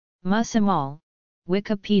Muscimol,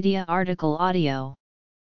 Wikipedia article audio.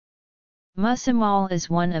 Muscimol is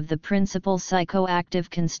one of the principal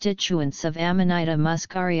psychoactive constituents of Amanita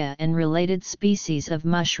muscaria and related species of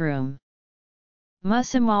mushroom.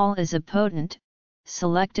 Muscimol is a potent,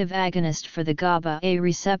 selective agonist for the GABA-A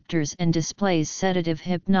receptors and displays sedative,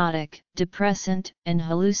 hypnotic, depressant, and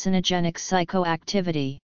hallucinogenic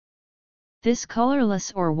psychoactivity. This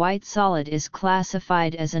colorless or white solid is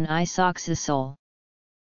classified as an isoxazole.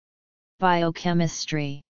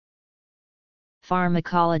 Biochemistry.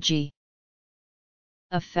 Pharmacology.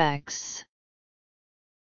 Effects.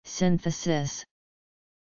 Synthesis.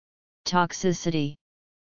 Toxicity.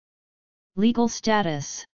 Legal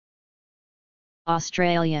status.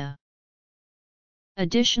 Australia.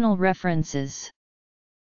 Additional references.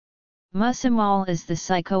 Muscimol is the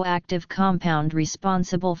psychoactive compound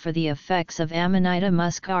responsible for the effects of Amanita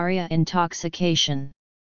muscaria intoxication.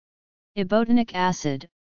 Ibotenic acid,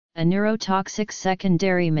 a neurotoxic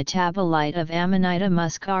secondary metabolite of Amanita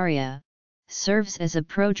muscaria, serves as a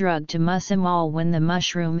prodrug to muscimol when the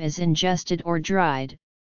mushroom is ingested or dried,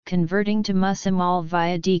 converting to muscimol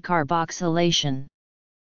via decarboxylation.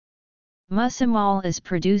 Muscimol is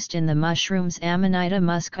produced in the mushrooms Amanita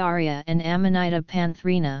muscaria and Amanita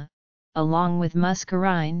panthrina, along with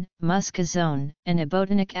muscarine, muscazone, and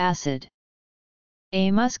ibotenic acid. A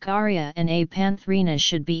muscaria and A panthrina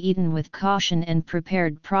should be eaten with caution and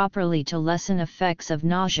prepared properly to lessen effects of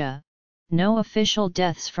nausea. No official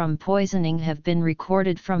deaths from poisoning have been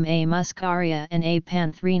recorded from A muscaria and A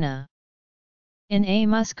panthrina. In A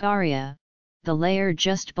muscaria, the layer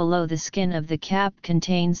just below the skin of the cap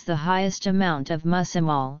contains the highest amount of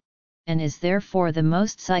muscimol, and is therefore the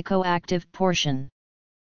most psychoactive portion.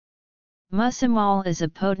 Muscimol is a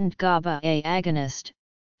potent GABA-A agonist,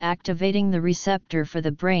 activating the receptor for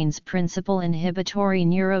the brain's principal inhibitory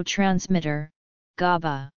neurotransmitter,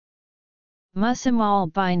 GABA.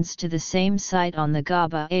 Muscimol binds to the same site on the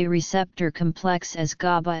GABA-A receptor complex as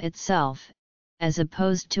GABA itself, as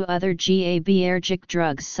opposed to other GABAergic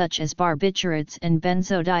drugs such as barbiturates and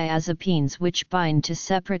benzodiazepines which bind to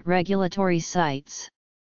separate regulatory sites.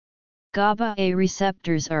 GABA-A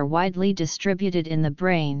receptors are widely distributed in the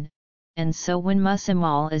brain, and so when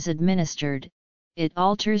muscimol is administered, it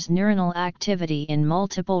alters neuronal activity in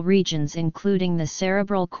multiple regions including the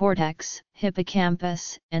cerebral cortex,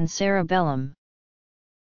 hippocampus, and cerebellum.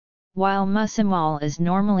 While muscimol is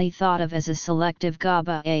normally thought of as a selective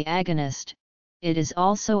GABA-A agonist, it is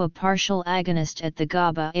also a partial agonist at the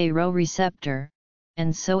GABA-A Rho receptor,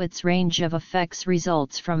 and so its range of effects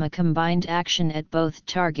results from a combined action at both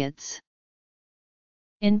targets.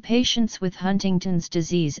 In patients with Huntington's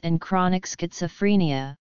disease and chronic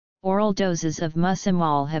schizophrenia, oral doses of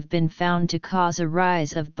muscimol have been found to cause a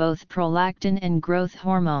rise of both prolactin and growth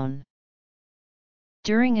hormone.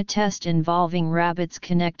 During a test involving rabbits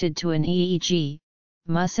connected to an EEG,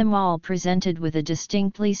 muscimol presented with a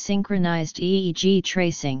distinctly synchronized EEG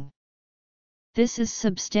tracing. This is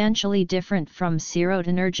substantially different from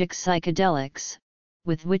serotonergic psychedelics,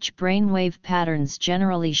 with which brainwave patterns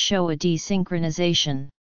generally show a desynchronization.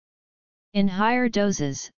 In higher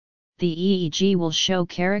doses, the EEG will show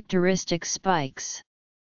characteristic spikes.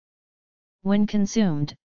 When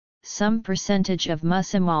consumed, some percentage of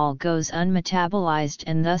muscimol goes unmetabolized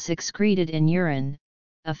and thus excreted in urine,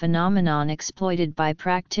 a phenomenon exploited by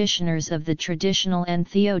practitioners of the traditional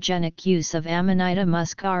entheogenic use of Amanita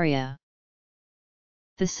muscaria.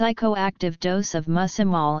 The psychoactive dose of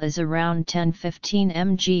muscimol is around 10–15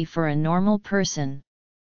 mg for a normal person.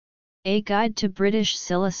 A Guide to British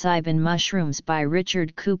Psilocybin Mushrooms by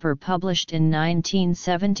Richard Cooper, published in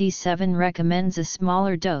 1977, recommends a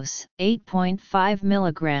smaller dose, 8.5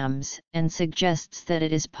 mg, and suggests that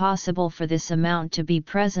it is possible for this amount to be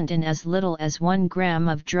present in as little as 1 gram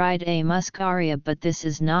of dried A muscaria, but this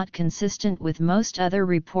is not consistent with most other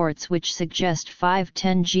reports which suggest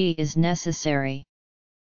 5–10 g is necessary.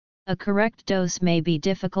 A correct dose may be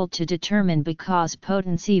difficult to determine because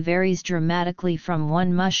potency varies dramatically from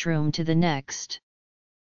one mushroom to the next.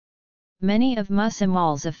 Many of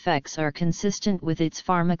muscimol's effects are consistent with its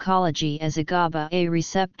pharmacology as a GABA-A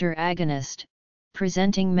receptor agonist,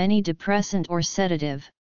 presenting many depressant or sedative,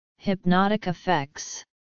 hypnotic effects.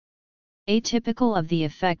 Atypical of the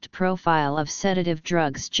effect profile of sedative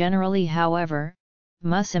drugs generally, however,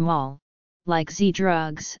 muscimol, like Z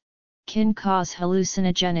drugs, can cause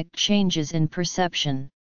hallucinogenic changes in perception.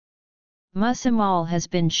 Muscimol has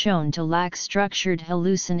been shown to lack structured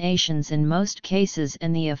hallucinations in most cases,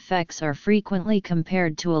 and the effects are frequently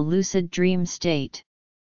compared to a lucid dream state.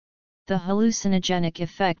 The hallucinogenic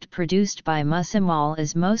effect produced by Muscimol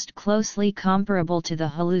is most closely comparable to the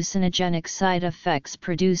hallucinogenic side effects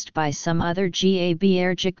produced by some other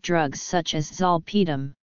GABAergic drugs such as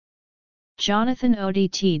zolpidem. Jonathan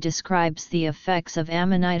Odt describes the effects of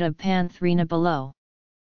Amanita panthrina below.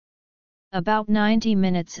 About 90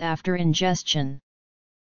 minutes after ingestion,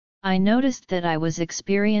 I noticed that I was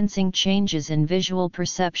experiencing changes in visual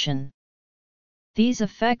perception. These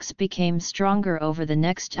effects became stronger over the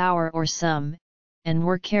next hour or some, and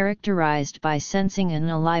were characterized by sensing an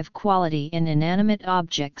alive quality in inanimate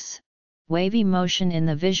objects, wavy motion in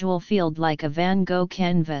the visual field like a Van Gogh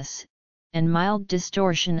canvas, and mild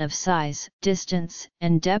distortion of size, distance,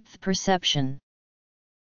 and depth perception.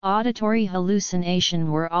 Auditory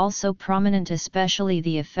hallucination were also prominent, especially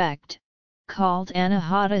the effect, called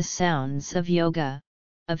anahata sounds of yoga,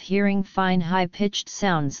 of hearing fine high-pitched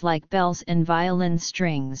sounds like bells and violin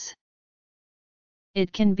strings.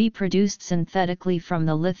 It can be produced synthetically from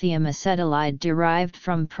the lithium acetylide derived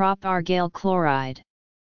from prop-argyl chloride.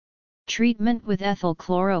 Treatment with ethyl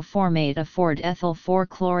chloroformate afford ethyl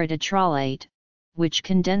 4-chloridetrolate, which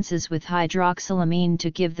condenses with hydroxylamine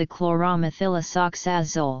to give the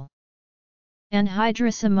chloromethyllisoxazole.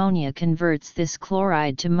 Anhydrous ammonia converts this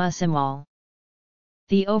chloride to muscimol.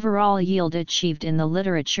 The overall yield achieved in the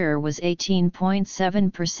literature was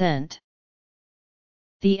 18.7%.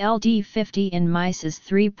 The LD50 in mice is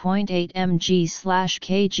 3.8 mg/kg/c,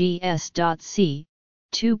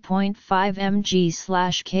 2.5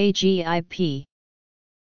 mg/kg/ip.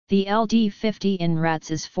 The LD50 in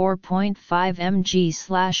rats is 4.5 mg/kg/v,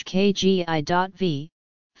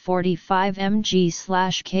 45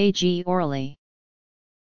 mg/kg orally.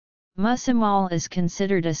 Muscimol is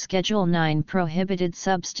considered a Schedule 9 prohibited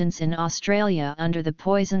substance in Australia under the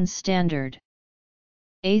Poisons Standard.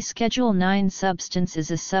 A Schedule 9 substance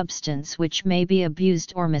is a substance which may be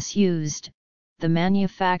abused or misused, the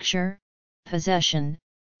manufacture, possession,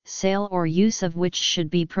 sale or use of which should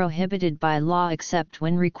be prohibited by law except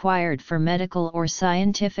when required for medical or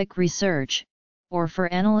scientific research, or for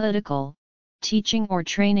analytical, teaching or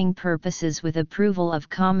training purposes with approval of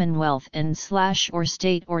Commonwealth and/or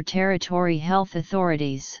state or territory health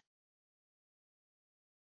authorities.